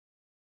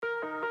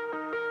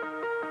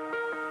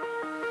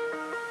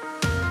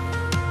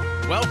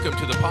Welcome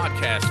to the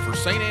podcast for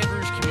St.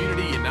 Andrew's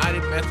Community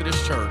United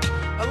Methodist Church,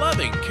 a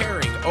loving,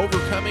 caring,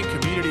 overcoming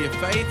community of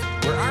faith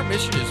where our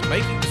mission is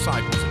making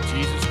disciples of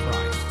Jesus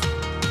Christ.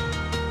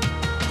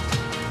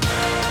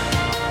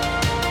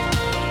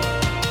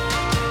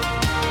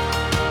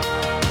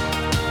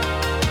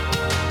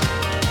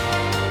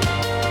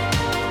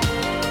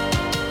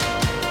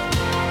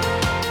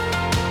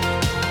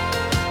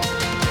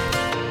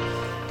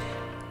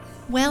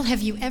 Well,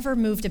 have you ever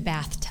moved a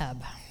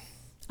bathtub?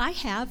 I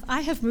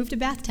have moved a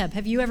bathtub.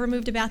 Have you ever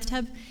moved a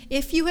bathtub?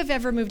 If you have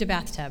ever moved a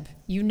bathtub,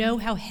 you know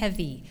how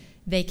heavy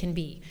they can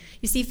be.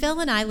 You see, Phil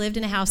and I lived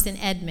in a house in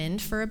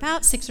Edmond for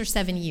about 6 or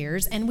 7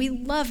 years, and we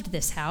loved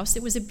this house.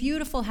 It was a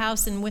beautiful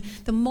house, and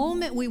the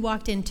moment we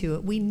walked into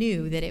it, we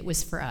knew that it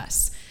was for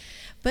us.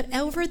 But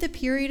over the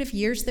period of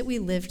years that we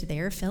lived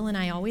there, Phil and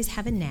I always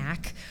have a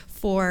knack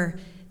for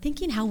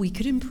thinking how we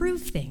could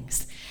improve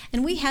things.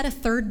 And we had a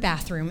third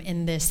bathroom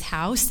in this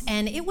house,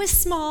 and it was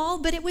small,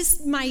 but it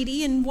was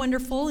mighty and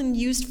wonderful and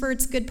used for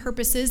its good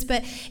purposes,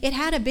 but it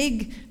had a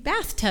big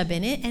bathtub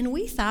in it, and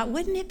we thought,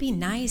 wouldn't it be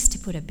nice to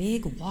put a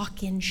big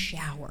walk-in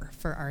shower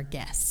for our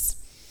guests?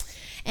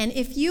 And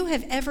if you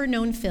have ever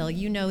known Phil,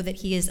 you know that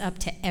he is up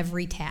to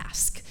every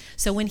task.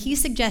 So when he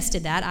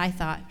suggested that, I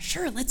thought,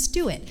 sure, let's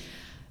do it.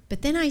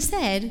 But then I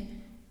said,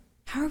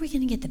 how are we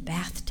going to get the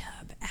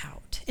bathtub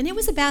out? And it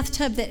was a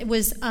bathtub that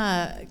was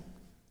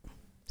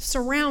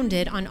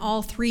surrounded on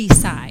all three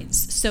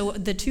sides. So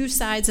the two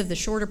sides of the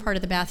shorter part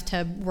of the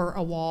bathtub were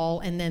a wall,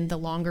 and then the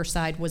longer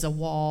side was a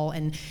wall,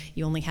 and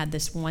you only had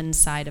this one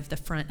side of the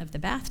front of the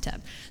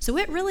bathtub. So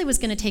it really was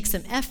going to take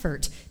some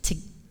effort to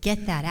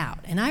get that out.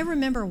 And I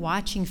remember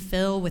watching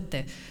Phil with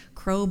the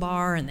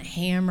crowbar and the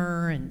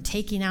hammer and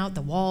taking out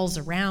the walls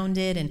around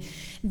it, and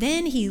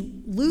then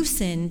he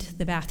loosened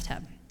the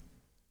bathtub.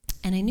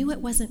 And I knew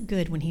it wasn't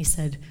good when he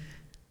said,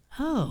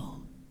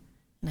 "Oh."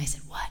 And I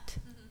said, "What?"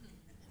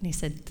 And he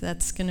said,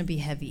 "That's going to be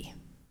heavy.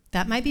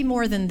 That might be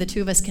more than the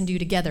two of us can do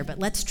together, but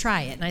let's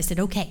try it." And I said,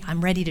 "Okay,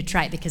 I'm ready to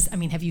try it," because,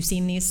 have you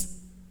seen these?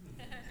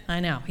 I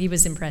know, he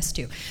was impressed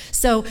too.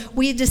 So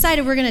we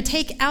decided we're going to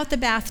take out the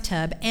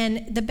bathtub,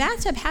 and the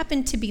bathtub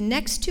happened to be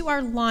next to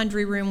our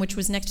laundry room, which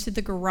was next to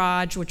the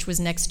garage, which was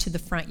next to the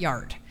front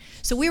yard.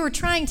 So we were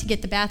trying to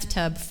get the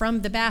bathtub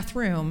from the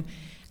bathroom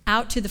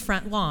out to the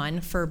front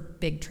lawn for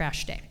big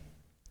trash day.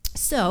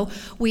 So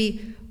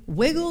we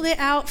wiggled it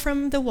out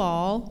from the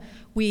wall.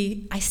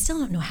 I still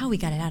don't know how we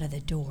got it out of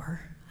the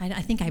door.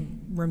 I think I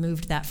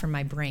removed that from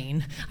my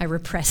brain. I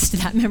repressed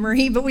that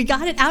memory, but we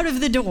got it out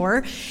of the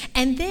door.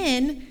 And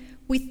then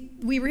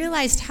we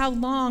realized how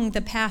long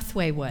the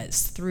pathway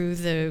was through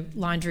the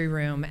laundry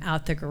room,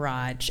 out the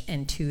garage,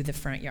 and to the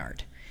front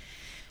yard.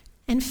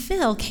 And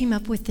Phil came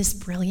up with this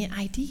brilliant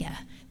idea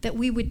that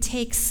we would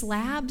take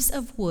slabs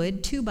of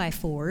wood,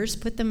 2x4s,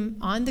 put them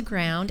on the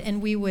ground,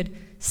 and we would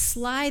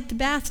slide the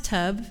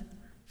bathtub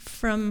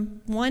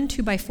from one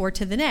 2x4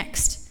 to the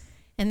next.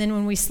 And then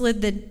when we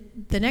slid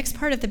the next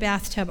part of the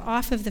bathtub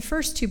off of the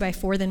first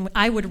 2x4, then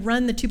I would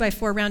run the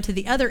 2x4 around to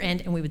the other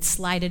end, and we would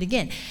slide it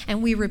again.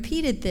 And we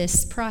repeated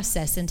this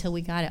process until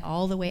we got it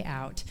all the way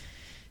out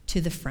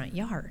to the front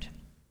yard.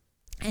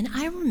 And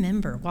I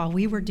remember while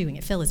we were doing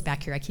it, Phil is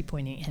back here, I keep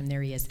pointing at him,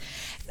 there he is.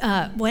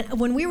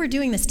 When we were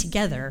doing this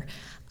together,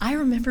 I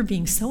remember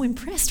being so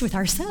impressed with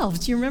ourselves.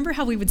 Do you remember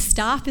how we would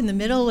stop in the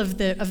middle of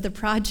the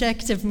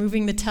project of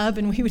moving the tub,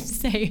 and we would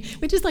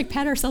just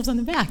pat ourselves on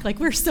the back, like,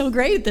 we're so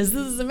great at this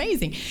is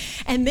amazing.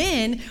 And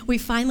then we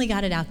finally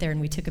got it out there and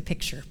we took a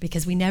picture,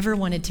 because we never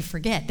wanted to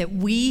forget that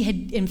we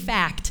had, in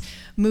fact,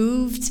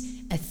 moved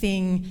a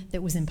thing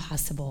that was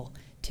impossible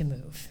to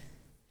move.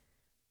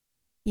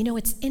 You know,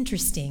 it's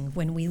interesting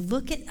when we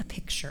look at a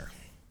picture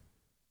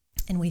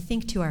and we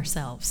think to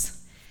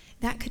ourselves,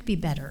 that could be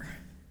better.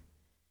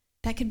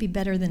 That could be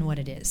better than what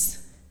it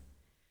is.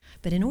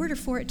 But in order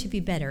for it to be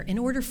better, in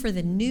order for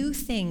the new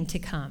thing to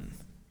come,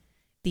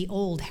 the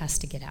old has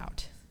to get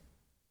out.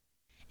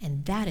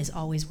 And that is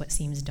always what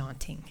seems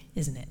daunting,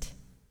 isn't it?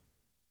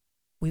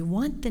 We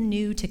want the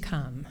new to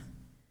come,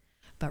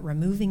 but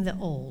removing the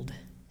old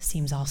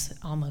seems also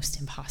almost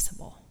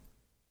impossible.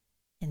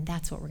 And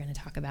that's what we're going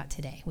to talk about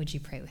today. Would you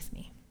pray with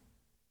me?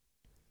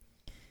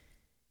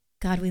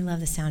 God, we love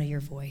the sound of your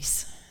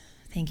voice.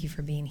 Thank you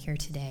for being here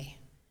today.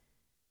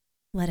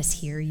 Let us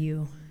hear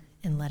you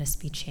and let us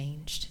be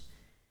changed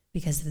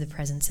because of the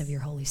presence of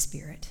your Holy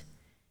Spirit.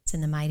 It's in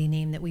the mighty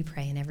name that we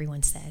pray, and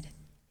everyone said,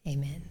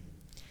 amen.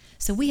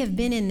 So we have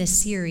been in this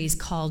series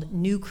called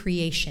New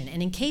Creation.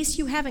 And in case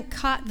you haven't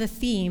caught the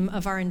theme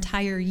of our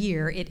entire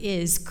year, it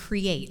is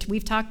create.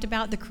 We've talked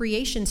about the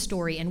creation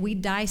story, and we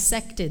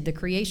dissected the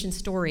creation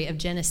story of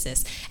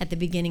Genesis at the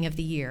beginning of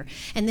the year.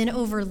 And then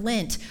over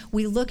Lent,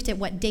 we looked at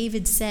what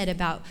David said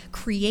about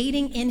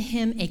creating in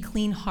him a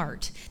clean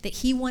heart, that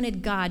he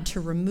wanted God to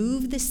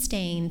remove the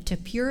stain, to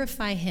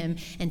purify him,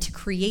 and to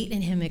create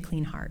in him a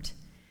clean heart.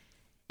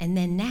 And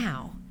then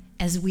now,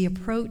 as we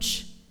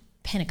approach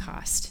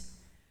Pentecost,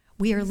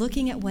 we are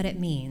looking at what it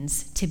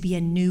means to be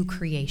a new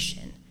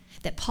creation.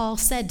 That Paul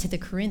said to the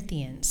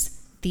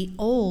Corinthians, the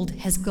old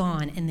has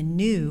gone and the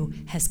new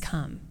has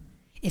come.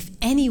 If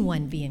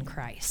anyone be in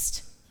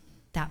Christ,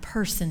 that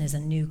person is a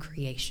new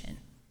creation.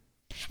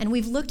 And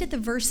we've looked at the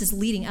verses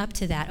leading up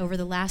to that over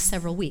the last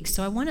several weeks.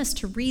 So I want us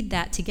to read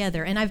that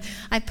together. And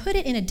I've put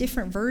it in a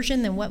different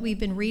version than what we've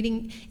been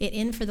reading it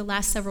in for the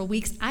last several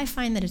weeks. I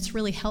find that it's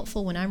really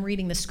helpful when I'm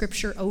reading the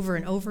scripture over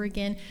and over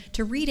again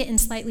to read it in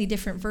slightly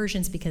different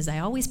versions because I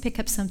always pick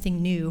up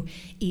something new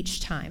each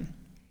time.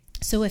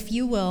 So if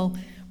you will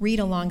read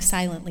along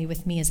silently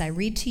with me as I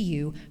read to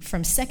you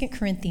from 2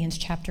 Corinthians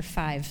chapter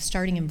 5,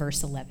 starting in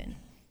verse 11.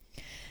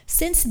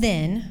 Since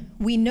then,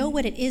 we know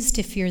what it is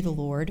to fear the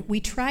Lord.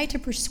 We try to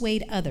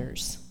persuade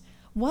others.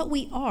 What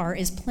we are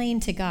is plain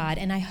to God,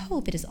 and I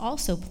hope it is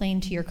also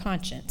plain to your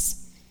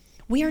conscience.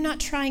 We are not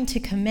trying to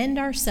commend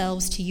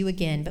ourselves to you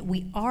again, but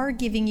we are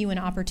giving you an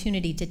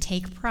opportunity to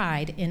take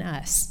pride in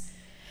us,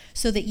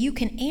 so that you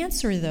can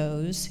answer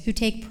those who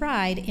take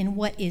pride in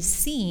what is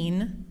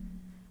seen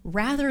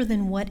rather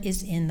than what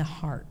is in the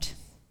heart.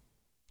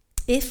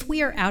 If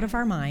we are out of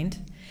our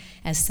mind,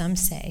 as some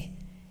say,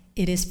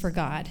 it is for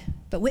God.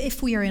 But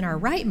if we are in our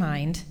right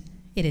mind,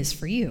 it is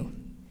for you.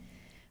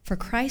 For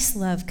Christ's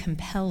love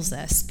compels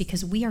us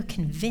because we are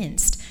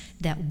convinced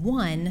that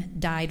one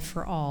died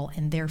for all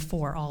and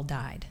therefore all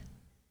died.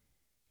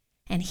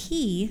 And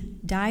he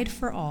died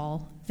for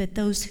all that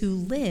those who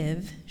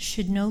live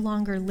should no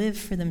longer live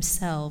for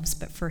themselves,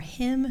 but for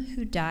him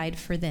who died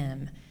for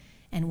them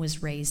and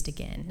was raised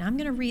again. Now I'm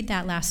going to read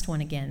that last one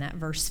again, that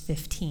verse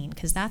 15,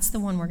 because that's the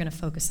one we're going to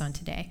focus on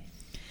today.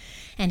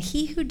 And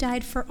he who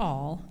died for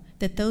all,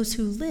 that those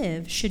who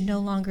live should no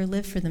longer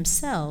live for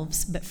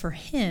themselves, but for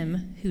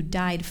him who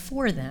died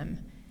for them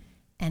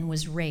and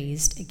was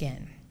raised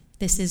again.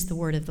 This is the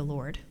word of the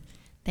Lord.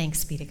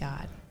 Thanks be to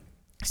God.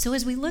 So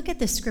as we look at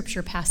this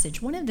scripture passage,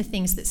 one of the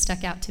things that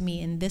stuck out to me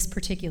in this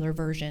particular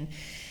version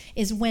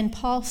is when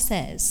Paul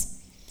says,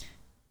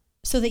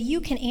 so that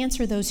you can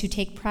answer those who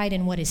take pride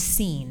in what is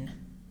seen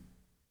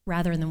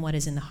rather than what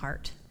is in the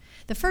heart.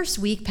 The first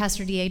week,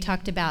 Pastor D.A.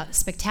 talked about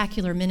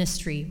spectacular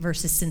ministry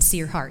versus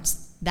sincere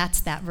hearts.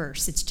 That's that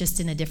verse. It's just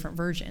in a different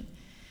version.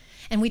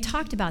 And we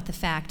talked about the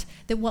fact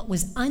that what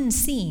was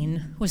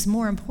unseen was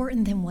more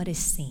important than what is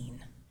seen.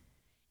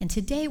 And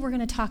today we're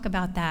going to talk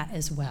about that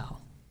as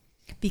well,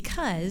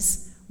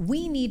 because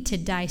we need to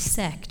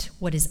dissect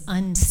what is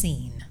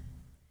unseen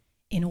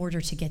in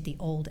order to get the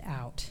old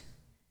out,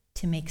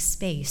 to make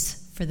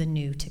space for the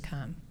new to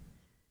come.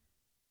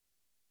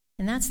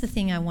 And that's the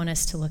thing I want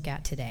us to look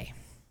at today.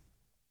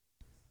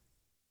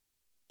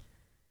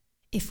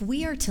 If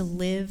we are to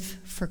live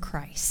for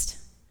Christ,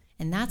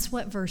 and that's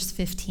what verse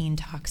 15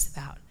 talks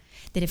about,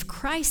 that if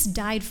Christ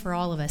died for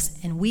all of us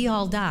and we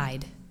all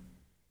died,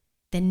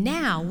 then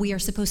now we are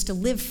supposed to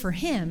live for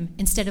him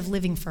instead of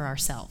living for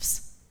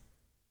ourselves.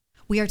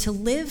 We are to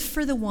live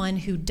for the one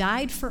who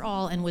died for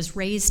all and was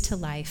raised to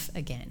life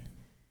again.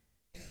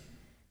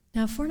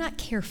 Now, if we're not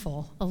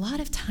careful, a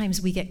lot of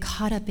times we get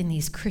caught up in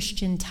these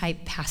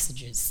Christian-type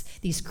passages,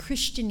 these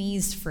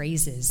Christianese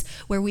phrases,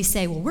 where we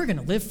say, well, we're going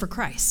to live for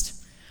Christ.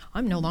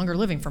 I'm no longer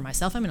living for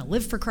myself. I'm going to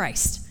live for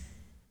Christ.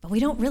 But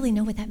we don't really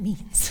know what that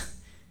means.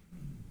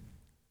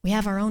 We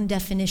have our own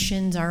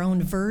definitions, our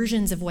own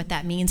versions of what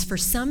that means. For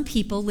some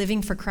people,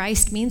 living for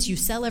Christ means you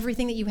sell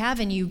everything that you have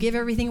and you give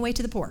everything away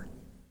to the poor.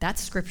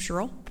 That's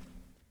scriptural.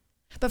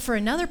 But for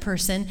another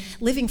person,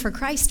 living for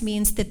Christ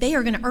means that they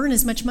are going to earn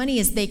as much money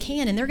as they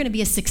can and they're going to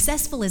be as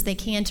successful as they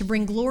can to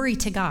bring glory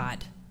to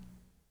God.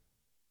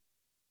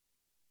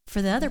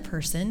 For the other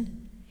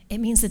person, it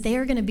means that they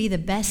are going to be the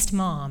best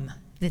mom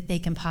that they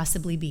can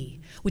possibly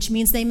be, which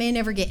means they may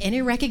never get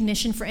any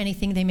recognition for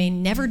anything. They may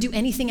never do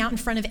anything out in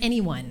front of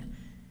anyone.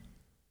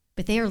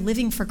 But they are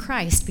living for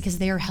Christ because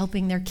they are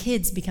helping their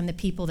kids become the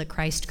people that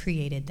Christ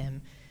created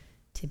them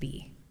to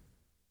be.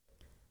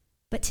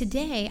 But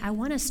today, I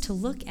want us to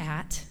look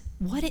at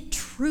what it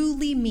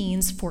truly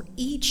means for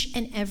each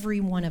and every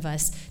one of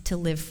us to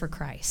live for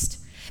Christ.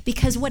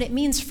 Because what it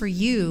means for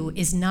you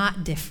is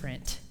not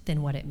different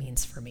than what it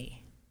means for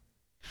me.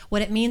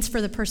 What it means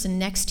for the person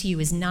next to you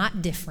is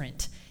not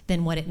different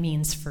than what it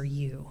means for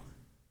you.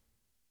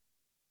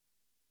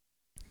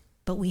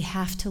 But we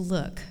have to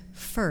look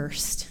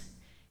first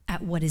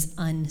at what is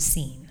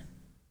unseen.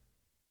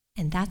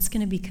 And that's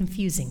going to be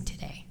confusing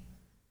today.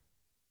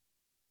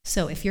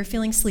 So if you're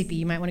feeling sleepy,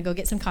 you might want to go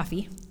get some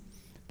coffee,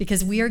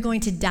 because we are going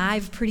to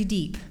dive pretty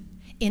deep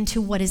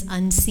into what is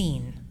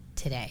unseen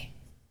today.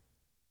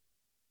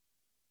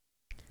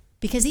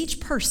 Because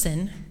each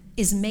person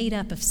is made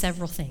up of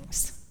several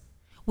things.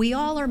 We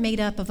all are made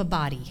up of a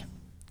body,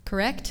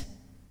 correct?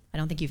 I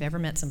don't think you've ever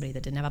met somebody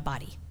that didn't have a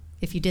body.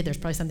 If you did, there's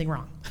probably something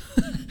wrong.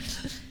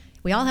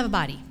 We all have a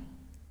body.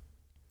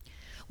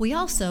 We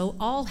also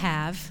all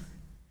have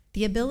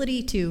the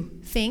ability to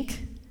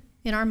think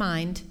in our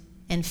mind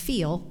and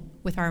feel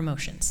with our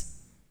emotions.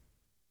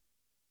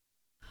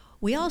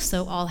 We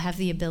also all have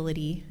the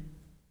ability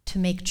to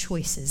make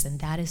choices, and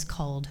that is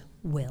called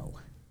will.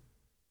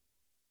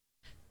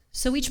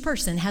 So each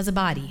person has a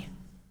body.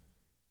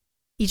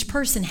 Each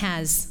person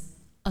has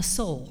a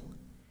soul.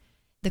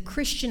 The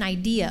Christian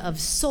idea of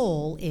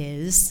soul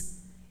is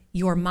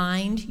your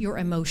mind, your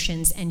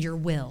emotions, and your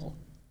will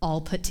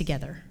all put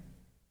together.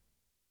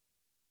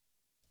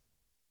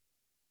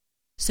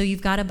 So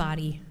you've got a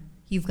body,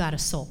 you've got a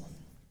soul.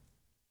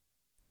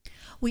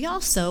 We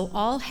also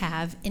all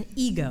have an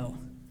ego.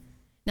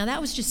 Now, that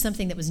was just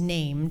something that was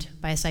named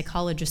by a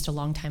psychologist a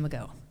long time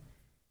ago.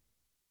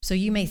 So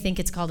you may think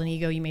it's called an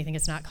ego, you may think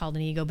it's not called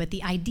an ego, but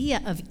the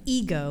idea of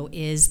ego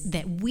is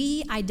that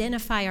we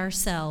identify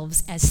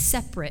ourselves as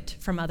separate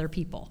from other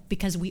people,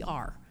 because we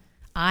are.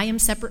 I am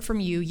separate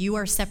from you, you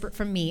are separate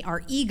from me.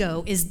 Our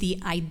ego is the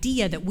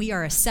idea that we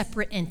are a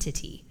separate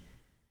entity.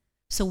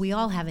 So we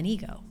all have an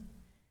ego.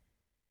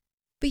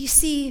 But you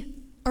see,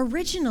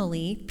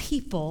 originally,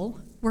 people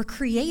were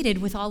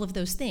created with all of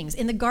those things.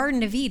 In the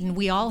Garden of Eden,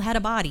 we all had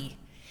a body.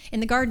 In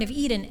the Garden of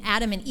Eden,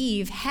 Adam and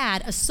Eve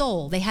had a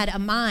soul. They had a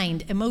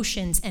mind,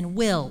 emotions, and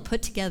will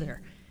put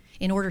together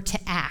in order to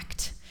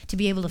act, to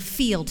be able to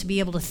feel, to be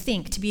able to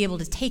think, to be able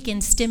to take in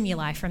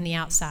stimuli from the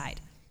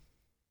outside.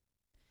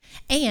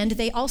 And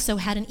they also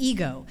had an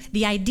ego,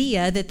 the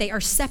idea that they are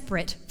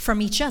separate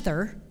from each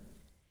other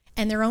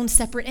and their own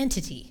separate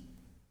entity.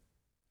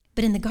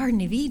 But in the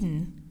Garden of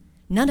Eden,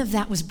 none of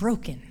that was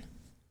broken.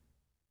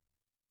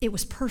 It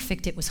was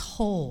perfect, it was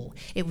whole,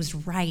 it was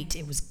right,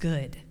 it was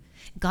good.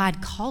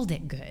 God called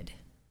it good.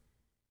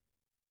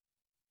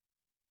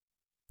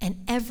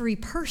 And every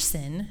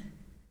person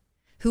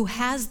who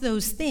has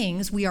those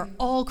things, we are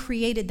all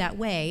created that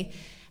way,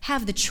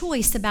 have the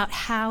choice about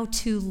how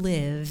to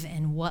live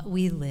and what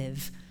we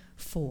live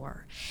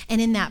for.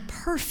 And in that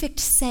perfect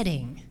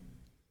setting,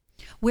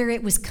 where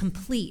it was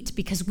complete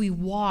because we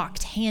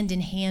walked hand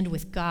in hand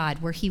with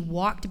God, where he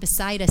walked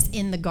beside us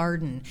in the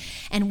garden,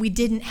 and we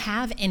didn't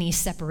have any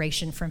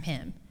separation from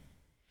him.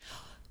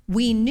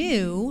 We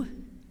knew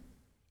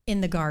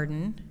in the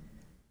garden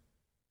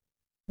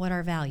what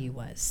our value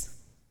was.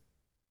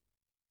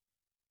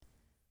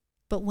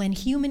 But when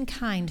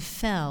humankind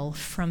fell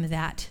from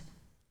that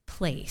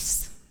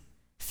place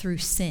through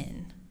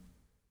sin,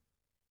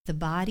 the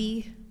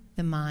body,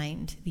 the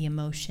mind, the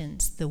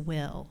emotions, the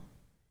will,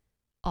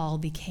 all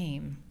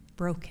became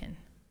broken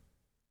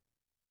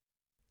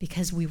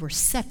because we were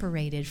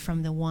separated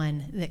from the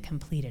one that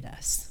completed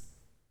us.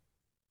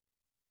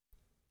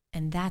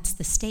 And that's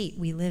the state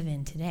we live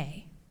in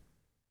today.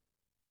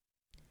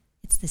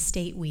 It's the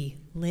state we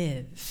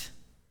live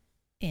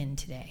in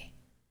today.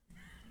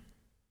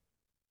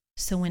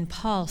 So when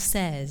Paul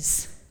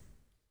says,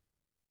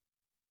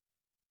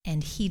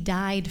 and he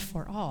died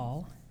for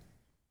all,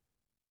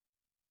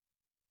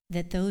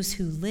 that those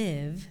who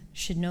live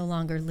should no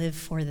longer live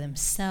for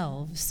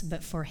themselves,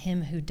 but for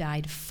him who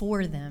died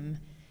for them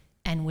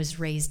and was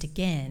raised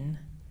again,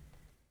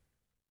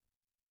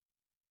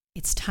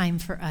 it's time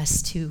for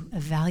us to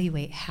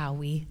evaluate how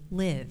we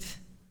live.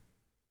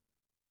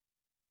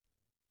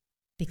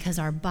 Because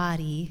our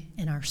body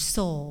and our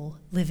soul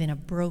live in a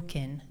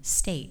broken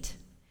state.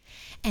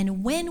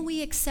 And when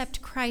we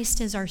accept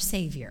Christ as our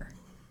Savior,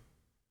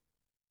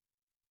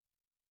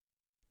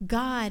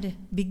 God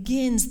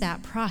begins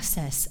that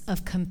process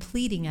of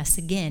completing us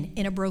again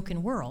in a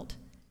broken world.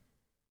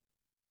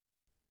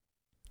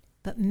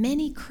 But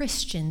many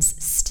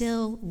Christians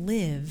still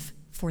live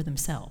for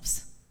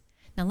themselves.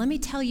 Now, let me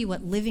tell you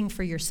what living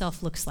for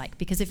yourself looks like,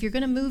 because if you're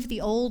going to move the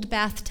old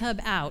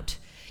bathtub out,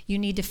 you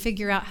need to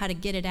figure out how to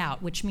get it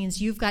out, which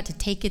means you've got to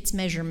take its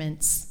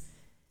measurements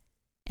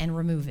and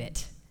remove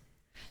it.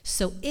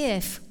 So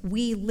if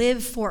we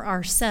live for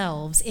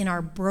ourselves in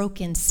our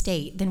broken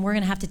state, then we're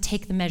going to have to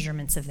take the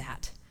measurements of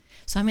that.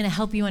 So I'm going to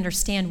help you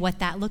understand what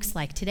that looks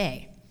like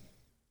today.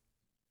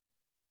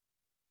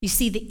 You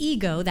see, the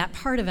ego, that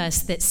part of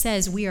us that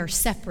says we are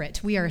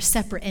separate, we are a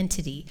separate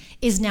entity,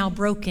 is now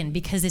broken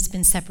because it's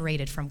been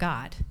separated from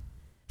God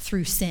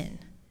through sin.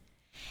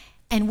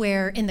 And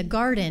where in the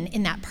garden,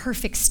 in that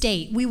perfect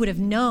state, we would have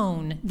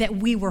known that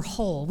we were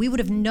whole. We would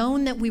have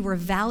known that we were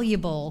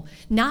valuable,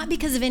 not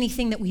because of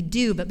anything that we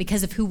do, but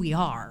because of who we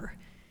are.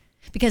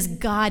 Because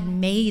God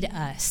made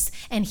us,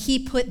 and he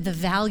put the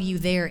value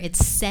there.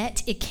 It's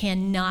set. It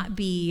cannot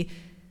be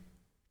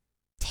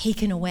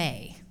taken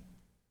away.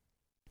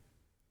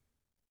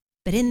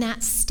 But in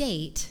that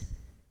state,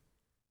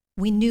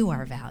 we knew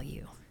our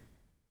value.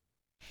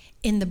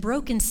 In the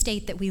broken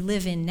state that we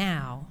live in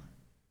now,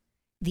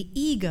 the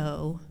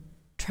ego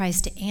tries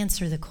to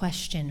answer the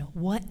question,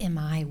 what am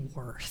I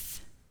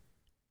worth?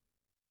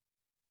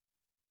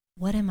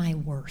 What am I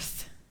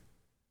worth?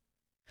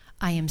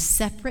 I am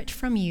separate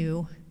from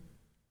you.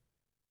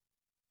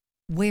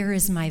 Where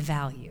is my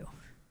value?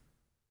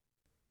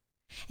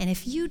 And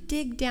if you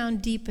dig down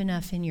deep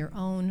enough in your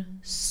own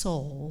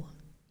soul,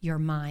 your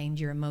mind,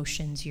 your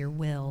emotions, your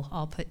will,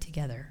 all put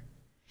together,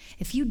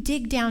 if you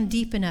dig down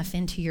deep enough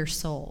into your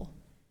soul,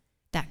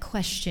 that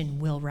question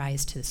will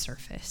rise to the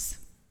surface.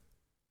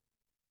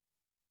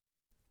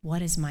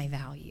 What is my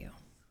value?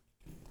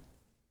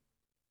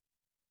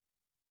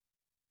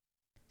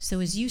 So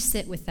as you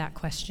sit with that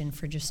question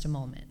for just a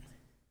moment,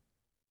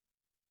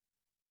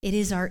 it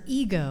is our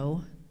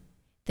ego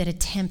that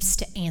attempts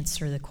to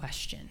answer the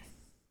question.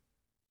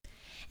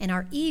 And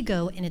our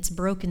ego in its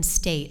broken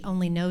state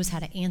only knows how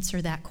to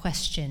answer that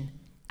question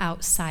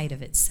outside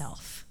of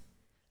itself.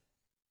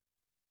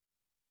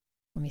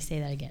 Let me say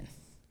that again.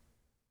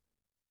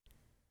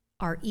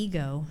 Our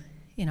ego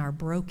in our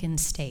broken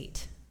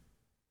state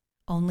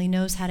only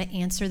knows how to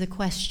answer the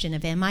question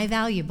of, am I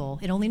valuable?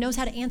 It only knows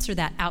how to answer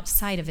that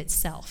outside of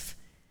itself.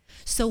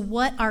 So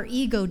what our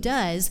ego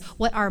does,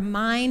 what our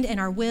mind and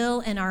our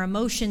will and our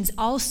emotions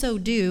also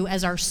do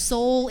as our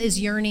soul is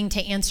yearning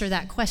to answer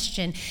that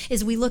question,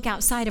 is we look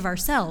outside of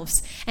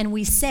ourselves and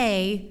we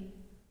say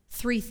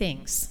three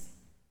things.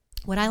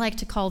 What I like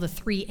to call the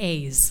 3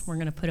 A's. We're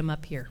going to put them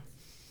up here.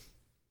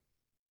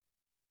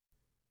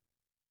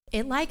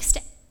 It likes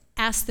to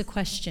ask the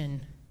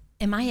question,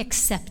 am I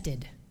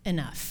accepted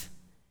enough?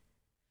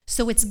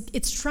 So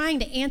it's trying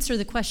to answer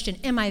the question,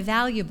 am I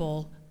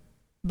valuable,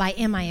 by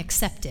am I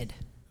accepted?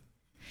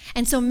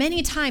 And so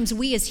many times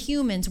we as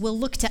humans will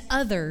look to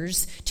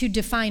others to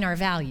define our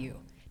value.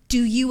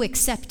 Do you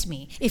accept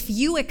me? If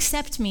you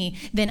accept me,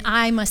 then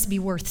I must be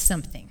worth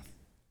something.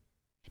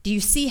 Do you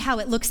see how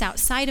it looks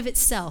outside of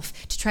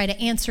itself to try to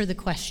answer the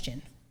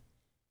question,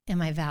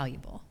 am I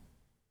valuable?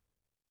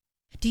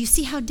 Do you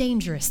see how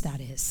dangerous that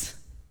is?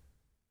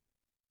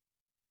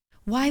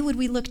 Why would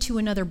we look to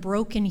another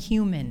broken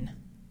human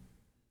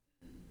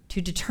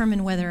to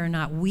determine whether or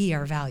not we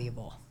are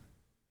valuable?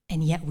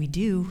 And yet we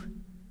do.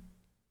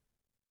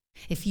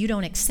 If you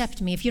don't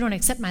accept me, if you don't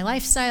accept my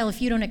lifestyle,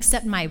 if you don't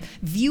accept my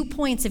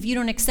viewpoints, if you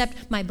don't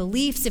accept my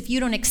beliefs, if you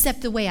don't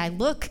accept the way I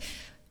look,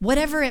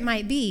 whatever it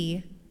might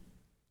be,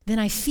 then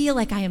I feel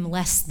like I am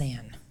less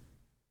than.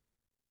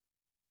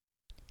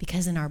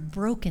 Because in our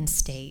broken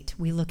state,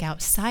 we look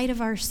outside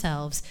of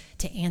ourselves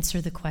to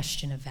answer the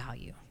question of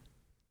value.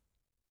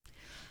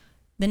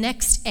 The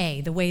next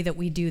A, the way that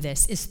we do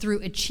this, is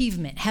through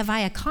achievement. Have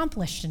I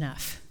accomplished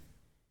enough?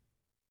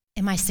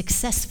 Am I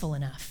successful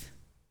enough?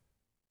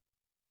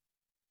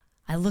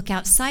 I look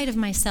outside of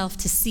myself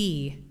to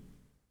see,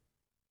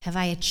 have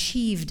I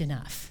achieved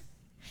enough?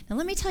 Now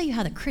let me tell you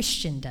how the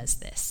Christian does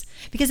this,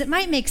 because it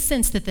might make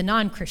sense that the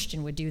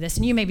non-Christian would do this,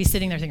 and you may be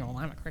sitting there thinking, well,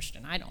 I'm a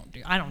Christian, I don't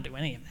do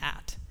any of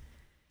that.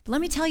 But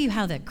let me tell you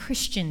how the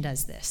Christian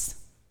does this.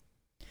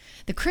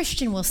 The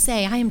Christian will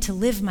say, I am to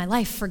live my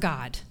life for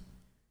God.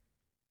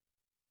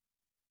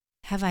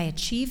 Have I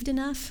achieved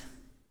enough?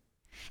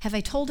 Have I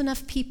told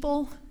enough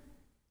people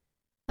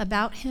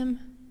about him?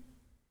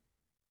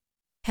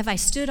 Have I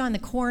stood on the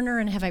corner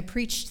and have I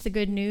preached the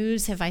good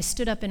news? Have I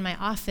stood up in my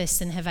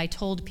office and have I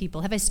told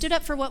people? Have I stood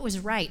up for what was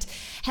right?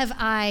 Have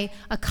I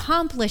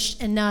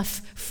accomplished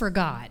enough for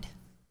God?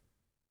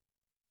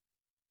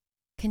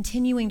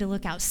 Continuing to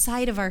look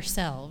outside of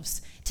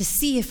ourselves to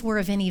see if we're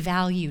of any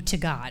value to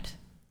God.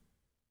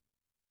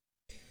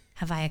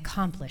 Have I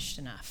accomplished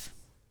enough?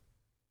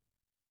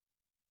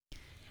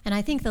 And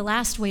I think the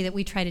last way that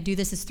we try to do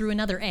this is through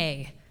another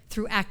A,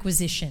 through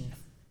acquisition.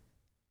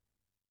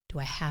 Do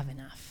I have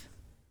enough?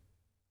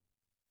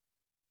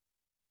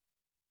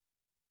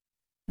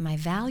 Am I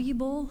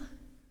valuable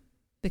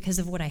because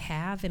of what I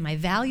have? Am I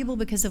valuable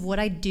because of what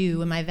I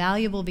do? Am I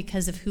valuable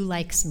because of who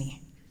likes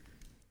me?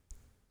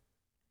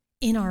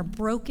 In our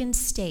broken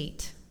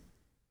state,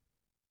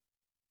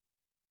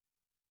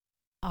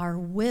 our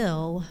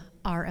will,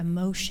 our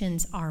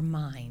emotions, our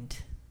mind,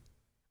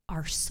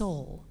 our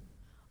soul,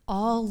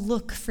 all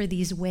look for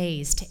these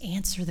ways to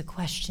answer the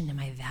question, am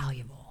I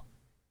valuable?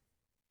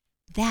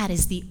 That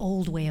is the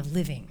old way of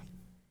living.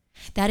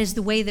 That is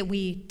the way that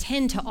we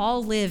tend to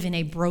all live in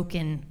a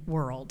broken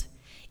world.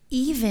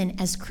 Even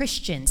as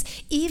Christians,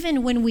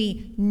 even when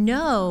we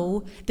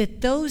know that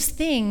those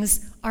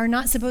things are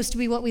not supposed to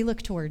be what we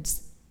look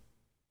towards.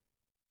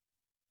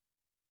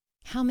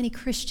 How many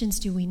Christians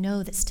do we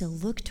know that still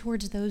look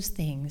towards those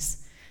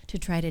things to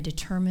try to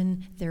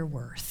determine their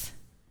worth?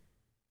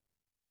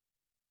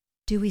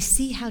 Do we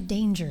see how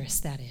dangerous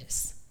that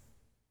is?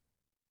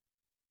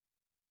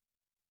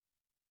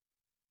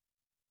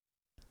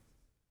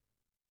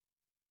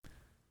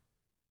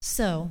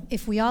 So,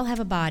 if we all have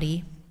a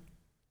body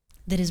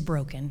that is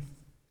broken,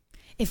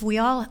 if we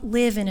all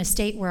live in a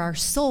state where our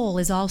soul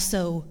is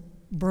also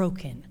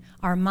broken,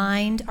 our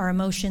mind, our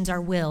emotions,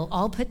 our will,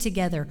 all put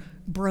together,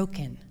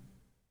 broken,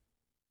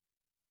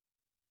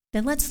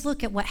 then let's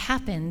look at what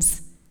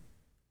happens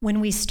when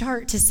we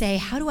start to say,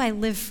 how do I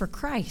live for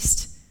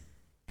Christ?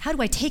 How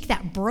do I take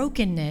that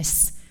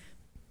brokenness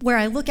where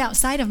I look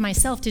outside of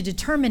myself to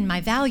determine my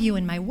value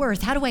and my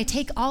worth? How do I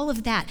take all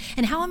of that?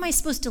 And how am I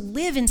supposed to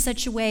live in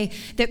such a way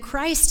that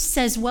Christ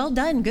says, well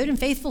done, good and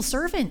faithful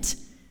servant?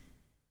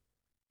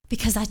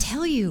 Because I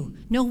tell you,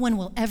 no one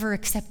will ever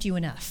accept you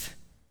enough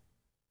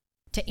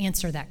to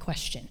answer that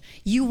question.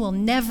 You will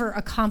never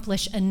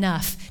accomplish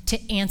enough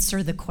to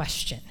answer the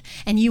question.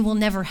 And you will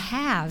never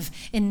have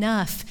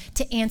enough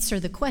to answer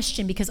the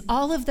question because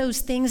all of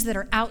those things that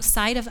are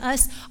outside of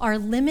us are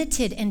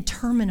limited and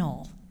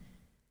terminal.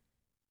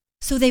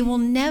 So they will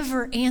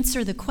never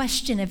answer the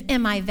question of,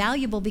 am I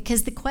valuable?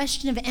 Because the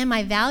question of, am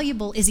I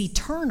valuable, is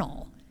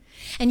eternal.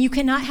 And you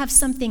cannot have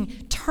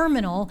something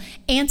terminal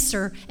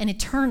answer an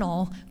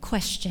eternal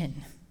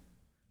question.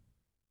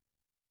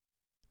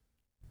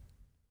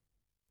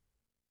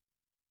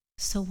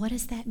 So what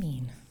does that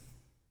mean?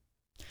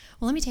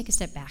 Well, let me take a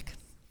step back.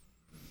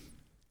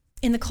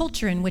 In the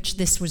culture in which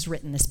this was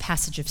written, this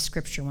passage of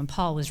Scripture, when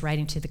Paul was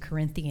writing to the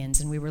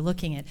Corinthians, and we were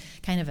looking at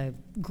kind of a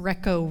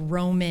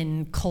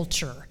Greco-Roman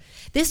culture,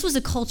 this was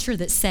a culture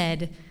that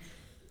said,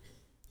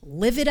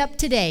 live it up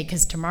today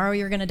because tomorrow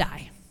you're going to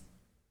die.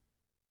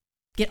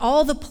 Get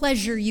all the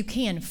pleasure you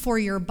can for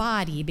your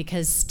body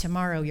because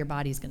tomorrow your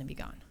body's going to be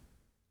gone.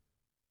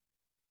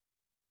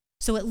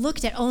 So it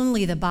looked at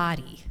only the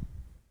body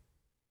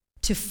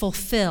to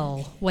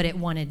fulfill what it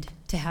wanted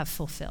to have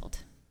fulfilled.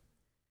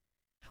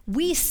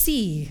 We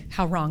see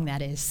how wrong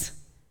that is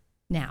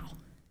now.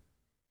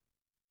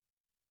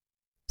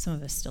 Some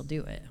of us still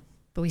do it,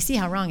 but we see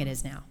how wrong it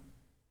is now.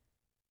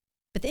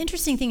 But the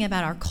interesting thing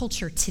about our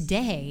culture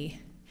today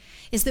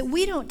is that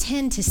we don't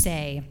tend to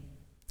say,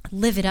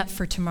 live it up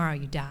for tomorrow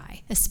you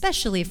die,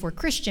 especially if we're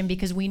Christian,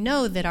 because we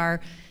know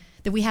that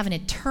we have an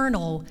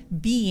eternal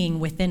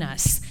being within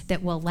us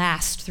that will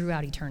last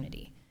throughout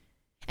eternity.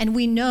 And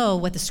we know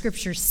what the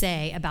Scriptures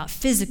say about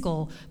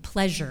physical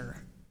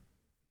pleasure.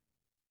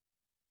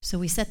 So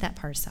we set that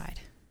part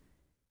aside.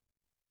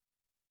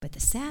 But the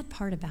sad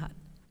part about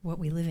what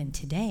we live in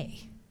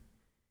today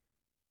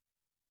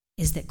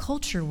is that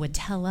culture would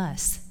tell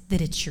us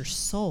that it's your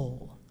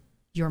soul,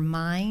 your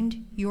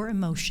mind, your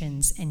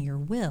emotions, and your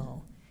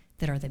will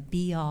that are the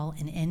be-all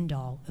and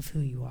end-all of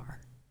who you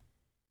are.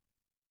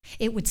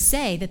 It would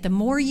say that the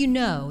more you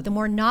know, the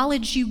more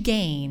knowledge you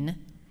gain,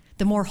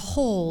 the more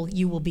whole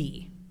you will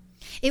be.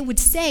 It would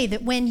say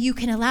that when you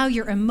can allow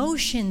your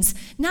emotions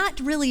not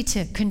really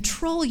to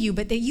control you,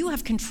 but that you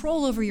have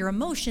control over your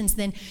emotions,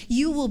 then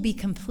you will be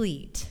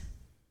complete.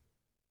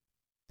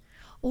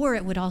 Or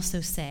it would also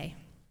say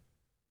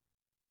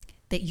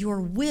that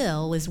your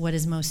will is what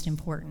is most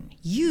important.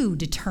 You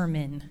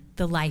determine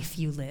the life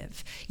you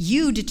live.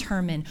 You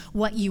determine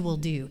what you will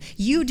do.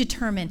 You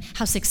determine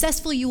how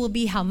successful you will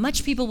be, how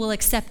much people will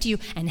accept you,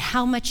 and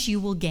how much you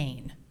will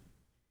gain.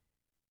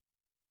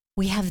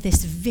 We have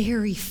this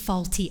very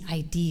faulty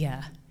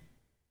idea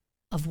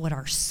of what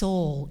our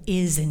soul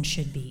is and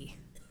should be.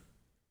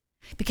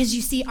 Because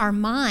you see, our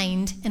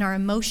mind and our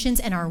emotions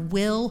and our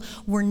will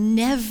were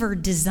never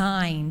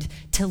designed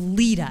to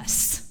lead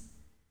us.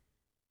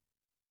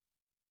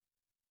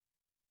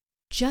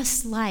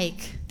 Just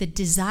like the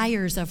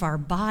desires of our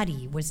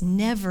body was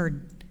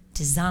never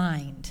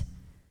designed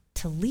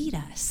to lead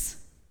us.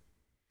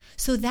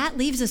 So that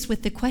leaves us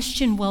with the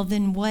question, well,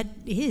 then what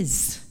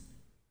is?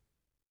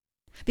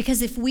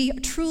 Because if we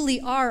truly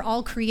are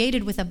all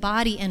created with a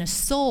body and a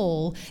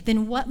soul,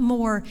 then what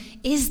more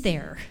is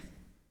there?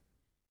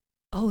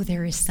 Oh,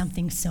 there is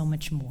something so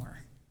much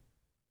more.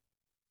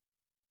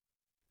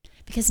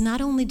 Because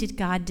not only did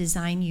God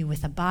design you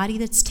with a body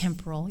that's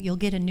temporal, you'll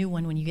get a new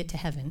one when you get to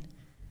heaven.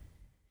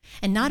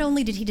 And not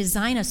only did he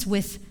design us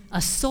with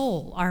a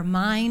soul, our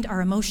mind, our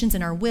emotions,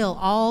 and our will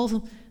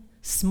all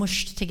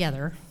smushed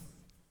together,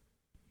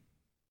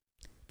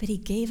 but he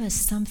gave us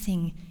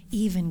something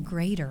even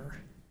greater.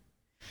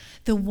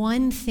 The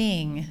one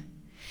thing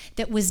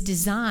that was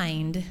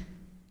designed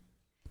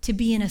to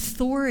be an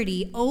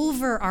authority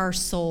over our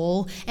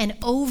soul and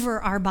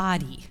over our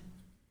body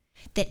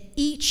that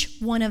each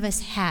one of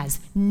us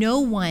has. No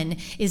one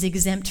is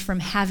exempt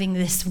from having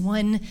this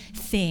one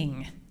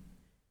thing.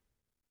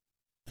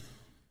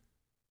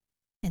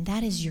 And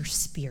that is your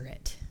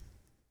spirit.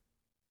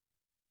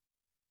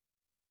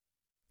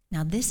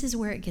 Now, this is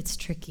where it gets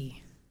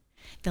tricky.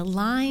 The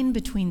line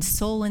between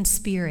soul and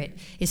spirit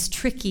is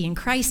tricky, and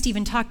Christ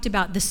even talked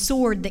about the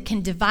sword that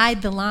can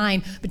divide the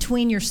line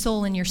between your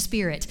soul and your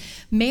spirit.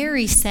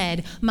 Mary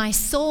said, "My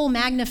soul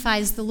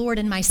magnifies the Lord,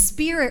 and my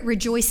spirit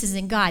rejoices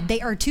in God." They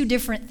are two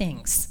different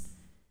things.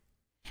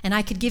 And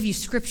I could give you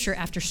scripture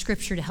after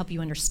scripture to help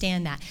you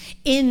understand that.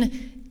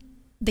 In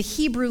the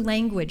Hebrew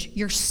language,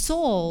 your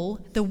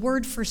soul, the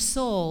word for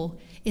soul,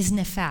 is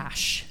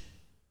nephash.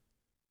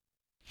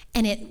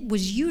 And it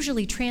was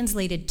usually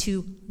translated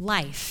to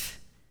life,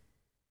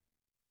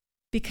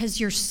 because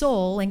your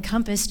soul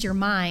encompassed your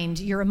mind,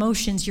 your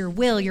emotions, your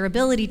will, your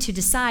ability to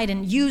decide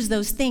and use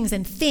those things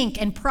and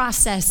think and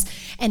process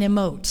and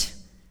emote.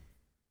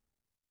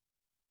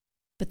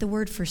 But the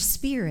word for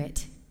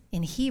spirit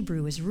in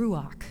Hebrew is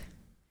ruach.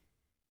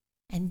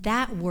 And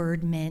that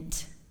word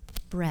meant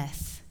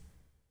breath,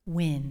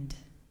 wind,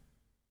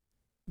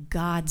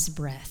 God's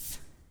breath,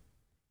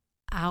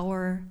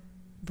 our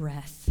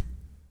breath.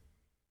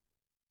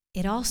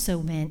 It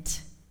also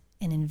meant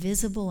an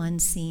invisible,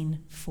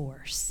 unseen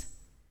force.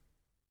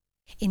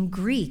 In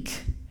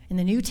Greek, in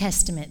the New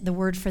Testament, the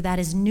word for that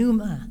is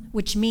pneuma,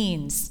 which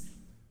means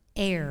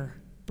air,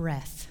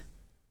 breath.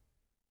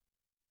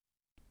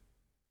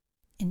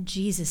 And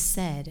Jesus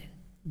said,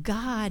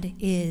 God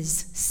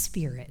is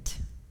spirit,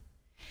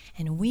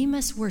 and we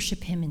must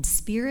worship him in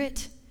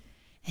spirit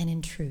and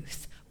in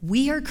truth.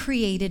 We are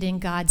created in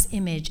God's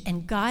image,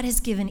 and God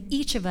has given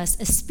each of us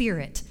a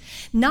spirit.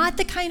 Not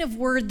the kind of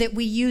word that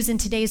we use in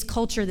today's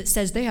culture that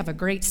says they have a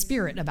great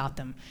spirit about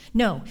them.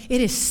 No, it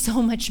is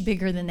so much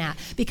bigger than that,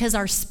 because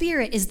our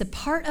spirit is the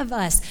part of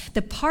us,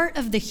 the part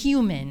of the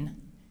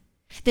human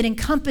that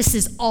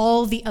encompasses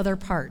all the other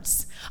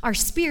parts. Our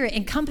spirit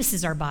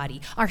encompasses our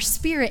body. Our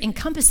spirit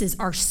encompasses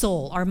our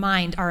soul, our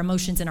mind, our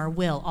emotions, and our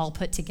will all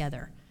put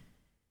together.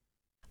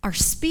 Our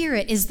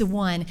spirit is the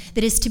one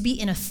that is to be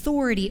in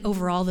authority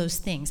over all those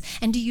things.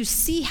 And do you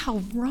see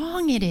how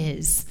wrong it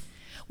is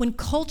when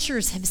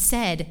cultures have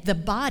said the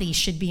body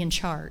should be in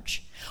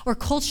charge, or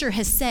culture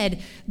has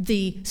said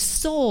the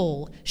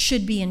soul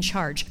should be in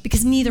charge?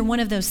 Because neither one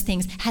of those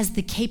things has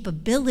the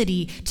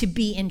capability to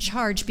be in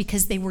charge,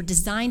 because they were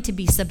designed to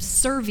be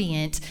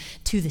subservient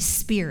to the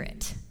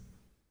spirit.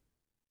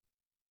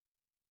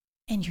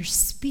 And your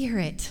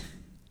spirit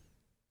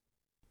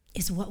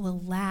is what will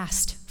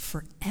last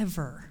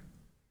forever.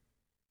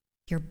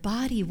 Your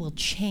body will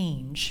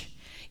change.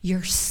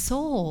 Your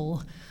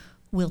soul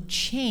will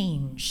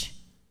change.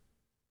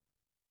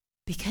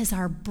 Because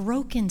our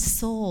broken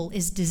soul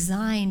is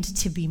designed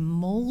to be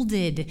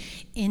molded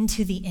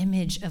into the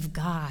image of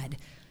God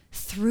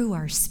through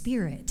our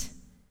spirit.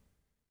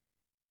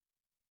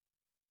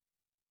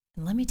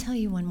 And let me tell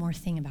you one more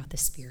thing about the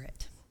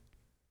spirit.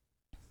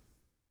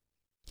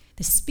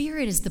 The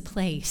spirit is the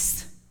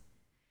place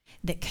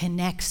that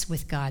connects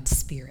with God's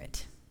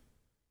spirit.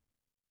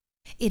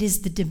 It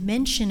is the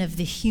dimension of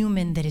the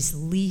human that is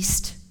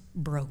least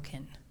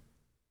broken.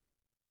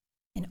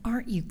 And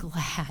aren't you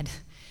glad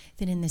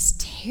that in this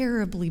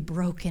terribly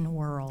broken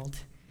world,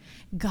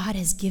 God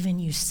has given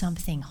you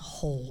something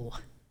whole?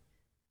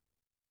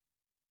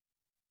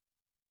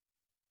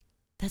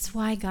 That's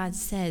why God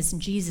says,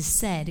 and Jesus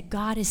said,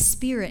 God is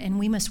spirit, and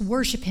we must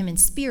worship him in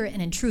spirit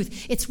and in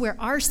truth. It's where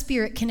our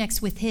spirit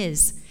connects with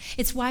his.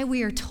 It's why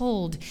we are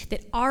told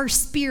that our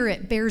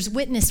spirit bears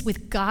witness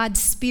with God's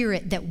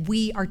spirit that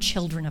we are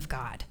children of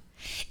God.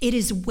 It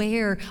is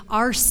where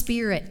our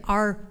spirit,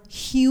 our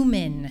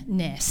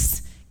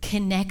humanness,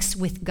 connects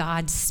with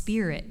God's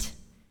spirit.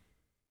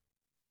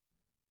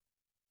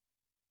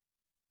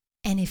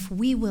 And if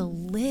we will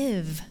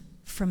live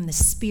from the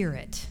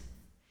spirit,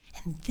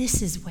 and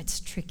this is what's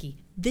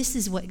tricky, this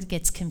is what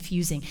gets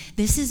confusing,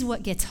 this is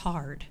what gets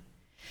hard.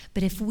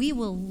 But if we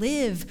will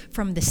live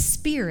from the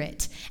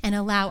spirit and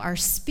allow our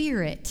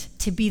spirit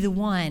to be the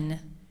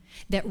one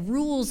that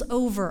rules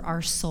over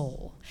our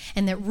soul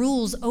and that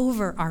rules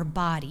over our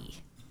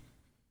body,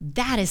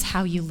 that is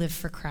how you live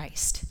for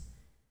Christ.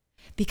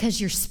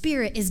 Because your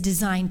spirit is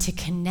designed to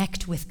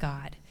connect with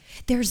God.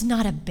 There's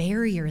not a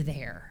barrier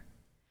there.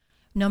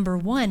 Number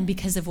one,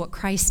 because of what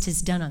Christ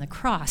has done on the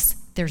cross,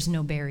 there's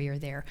no barrier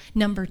there.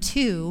 Number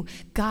two,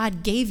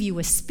 God gave you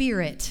a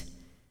spirit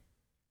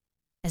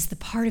as the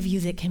part of you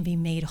that can be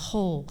made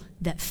whole,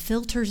 that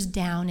filters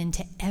down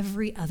into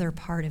every other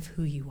part of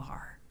who you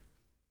are.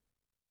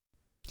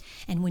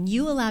 And when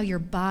you allow your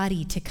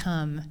body to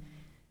come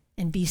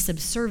and be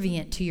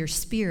subservient to your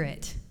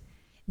spirit,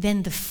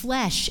 then the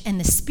flesh and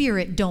the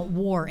spirit don't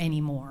war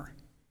anymore,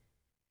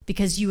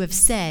 because you have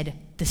said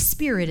the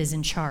spirit is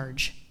in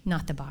charge,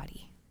 not the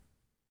body.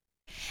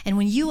 And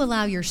when you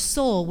allow your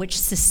soul, which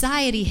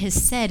society has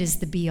said is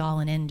the be-all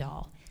and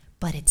end-all,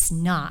 but it's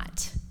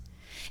not.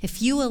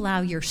 If you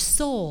allow your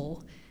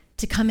soul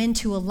to come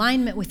into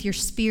alignment with your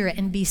spirit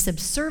and be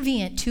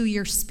subservient to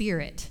your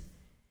spirit,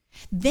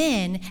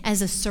 then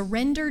as a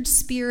surrendered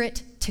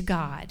spirit to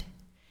God,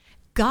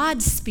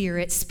 God's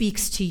spirit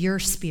speaks to your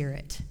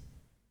spirit.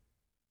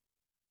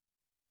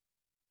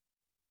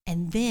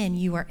 And then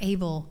you are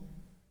able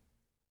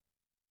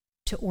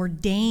to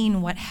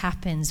ordain what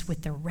happens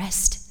with the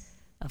rest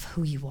of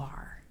who you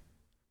are.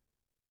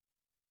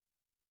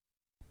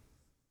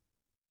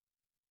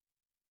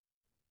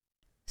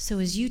 So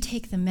as you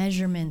take the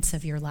measurements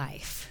of your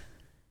life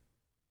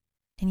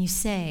and you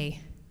say,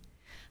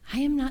 I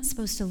am not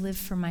supposed to live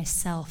for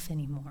myself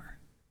anymore.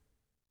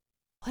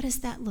 What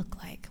does that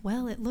look like?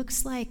 Well, it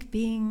looks like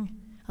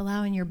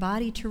allowing your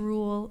body to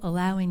rule,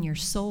 allowing your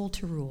soul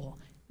to rule.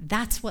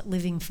 That's what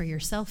living for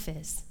yourself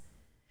is.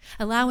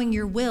 Allowing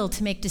your will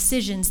to make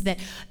decisions that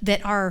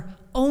are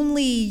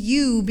only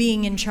you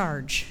being in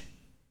charge.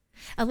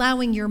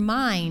 Allowing your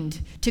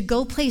mind to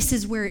go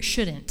places where it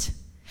shouldn't.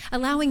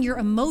 Allowing your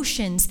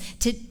emotions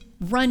to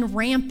run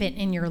rampant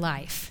in your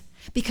life.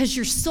 Because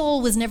your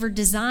soul was never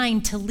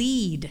designed to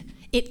lead.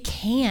 It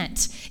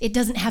can't. It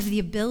doesn't have the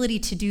ability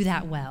to do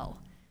that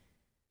well.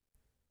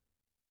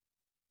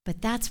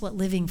 But that's what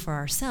living for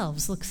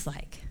ourselves looks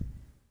like.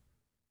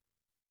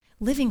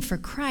 Living for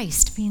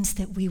Christ means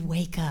that we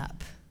wake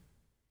up,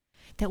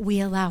 that we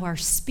allow our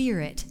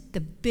spirit,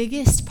 the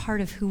biggest part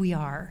of who we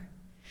are,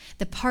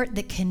 the part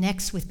that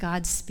connects with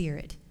God's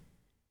spirit,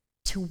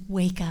 to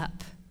wake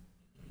up.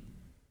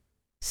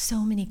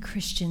 So many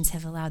Christians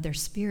have allowed their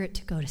spirit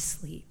to go to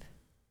sleep,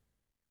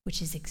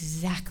 which is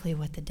exactly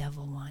what the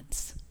devil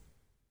wants.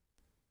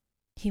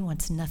 He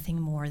wants nothing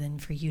more than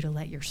for you to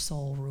let your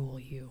soul rule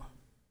you.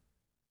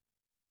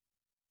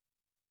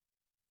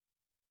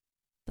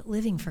 But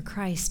living for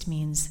Christ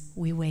means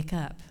we wake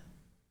up.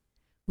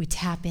 We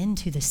tap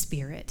into the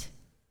Spirit.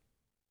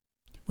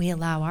 We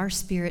allow our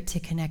spirit to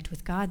connect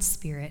with God's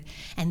spirit.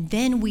 And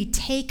then we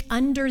take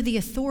under the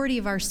authority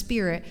of our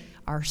spirit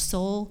our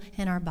soul,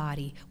 and our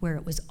body where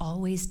it was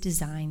always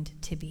designed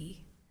to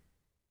be.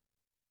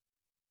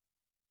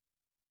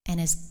 And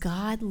as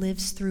God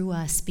lives through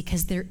us,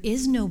 because there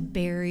is no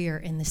barrier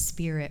in the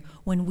Spirit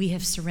when we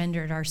have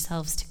surrendered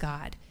ourselves to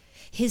God,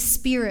 His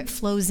Spirit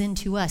flows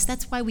into us.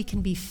 That's why we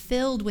can be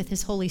filled with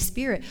His Holy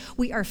Spirit.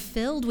 We are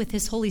filled with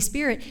His Holy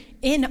Spirit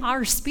in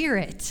our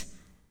spirit.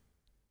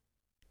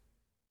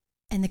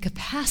 And the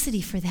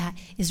capacity for that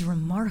is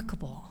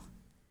remarkable.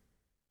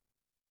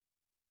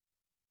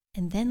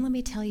 And then let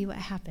me tell you what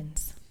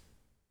happens.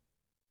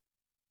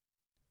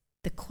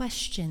 The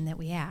question that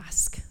we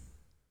ask,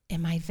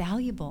 am I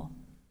valuable?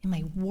 Am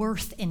I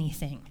worth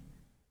anything?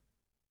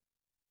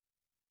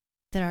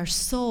 That our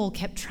soul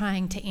kept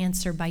trying to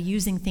answer by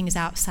using things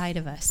outside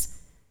of us,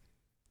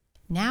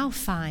 now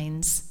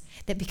finds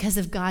that because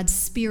of God's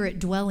Spirit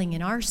dwelling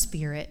in our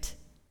spirit,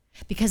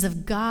 because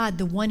of God,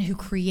 the one who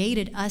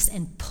created us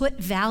and put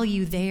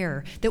value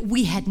there that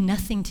we had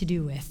nothing to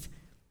do with,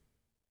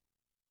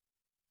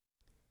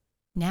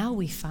 now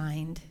we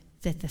find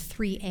that the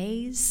 3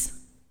 A's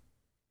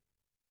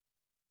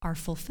are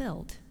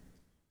fulfilled.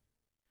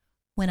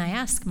 When I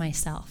ask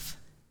myself,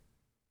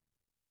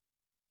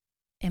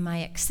 am I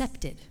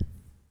accepted?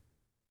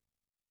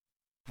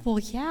 Well,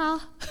 yeah.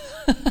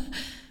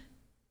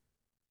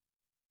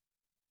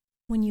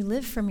 When you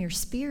live from your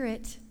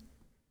spirit,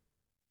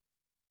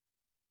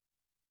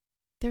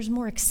 there's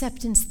more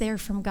acceptance there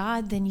from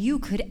God than you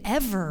could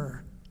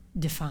ever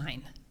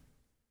define.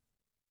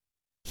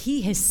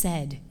 He has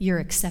said you're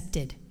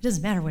accepted. It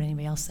doesn't matter what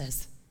anybody else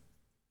says.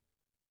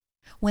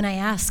 When I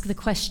ask the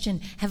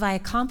question, have I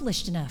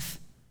accomplished enough?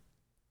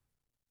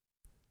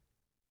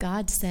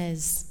 God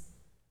says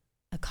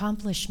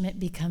accomplishment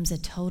becomes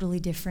a totally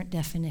different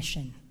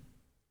definition.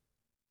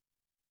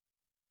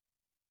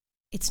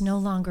 It's no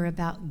longer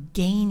about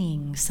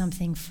gaining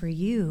something for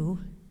you.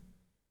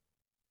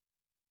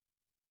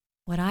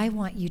 What I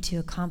want you to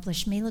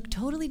accomplish may look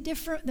totally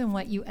different than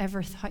what you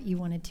ever thought you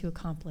wanted to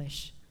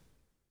accomplish.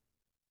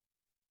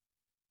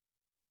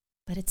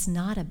 But it's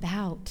not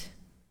about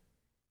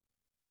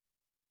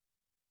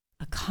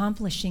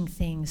accomplishing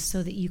things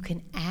so that you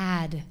can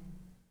add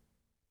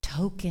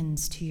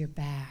tokens to your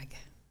bag.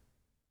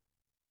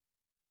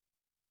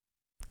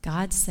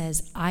 God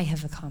says, I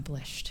have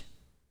accomplished.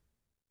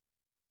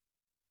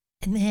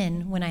 And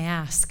then when I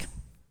ask,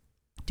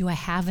 do I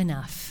have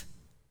enough?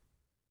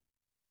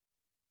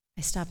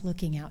 I stop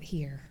looking out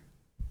here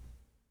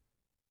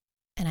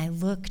and I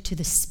look to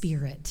the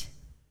Spirit.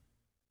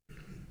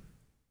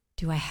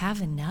 Do I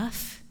have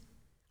enough?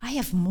 I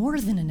have more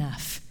than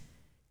enough.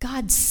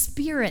 God's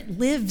Spirit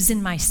lives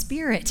in my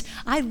spirit.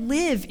 I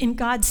live in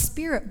God's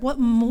Spirit. What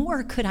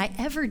more could I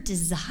ever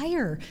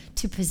desire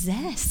to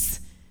possess?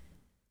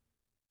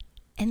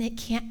 And it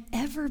can't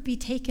ever be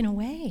taken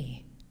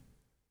away.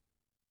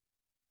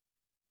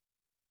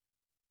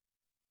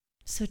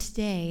 So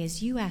today,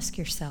 as you ask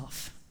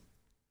yourself,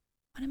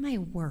 what am I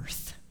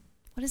worth?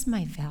 What is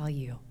my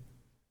value?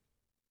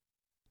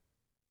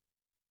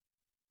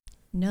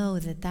 Know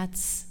that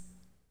that's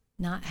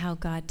not how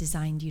God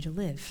designed you to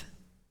live.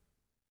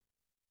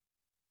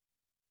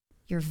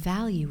 Your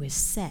value is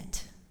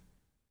set.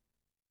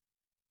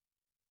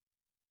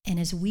 And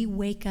as we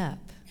wake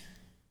up,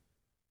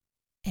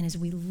 and as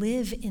we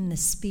live in the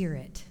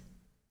Spirit,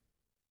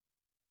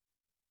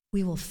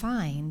 we will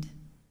find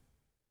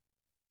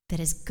that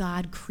as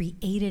God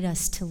created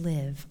us to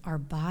live, our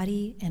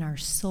body and our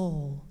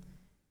soul,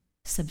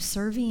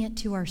 subservient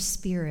to our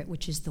spirit,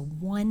 which is the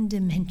one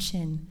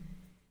dimension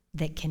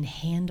that can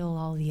handle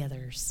all the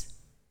others.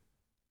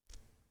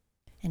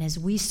 And as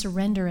we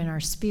surrender in our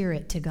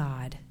spirit to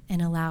God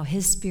and allow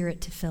His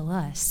Spirit to fill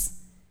us,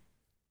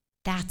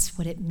 that's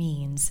what it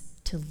means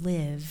to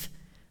live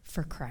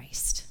for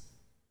Christ.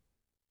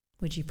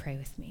 Would you pray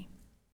with me?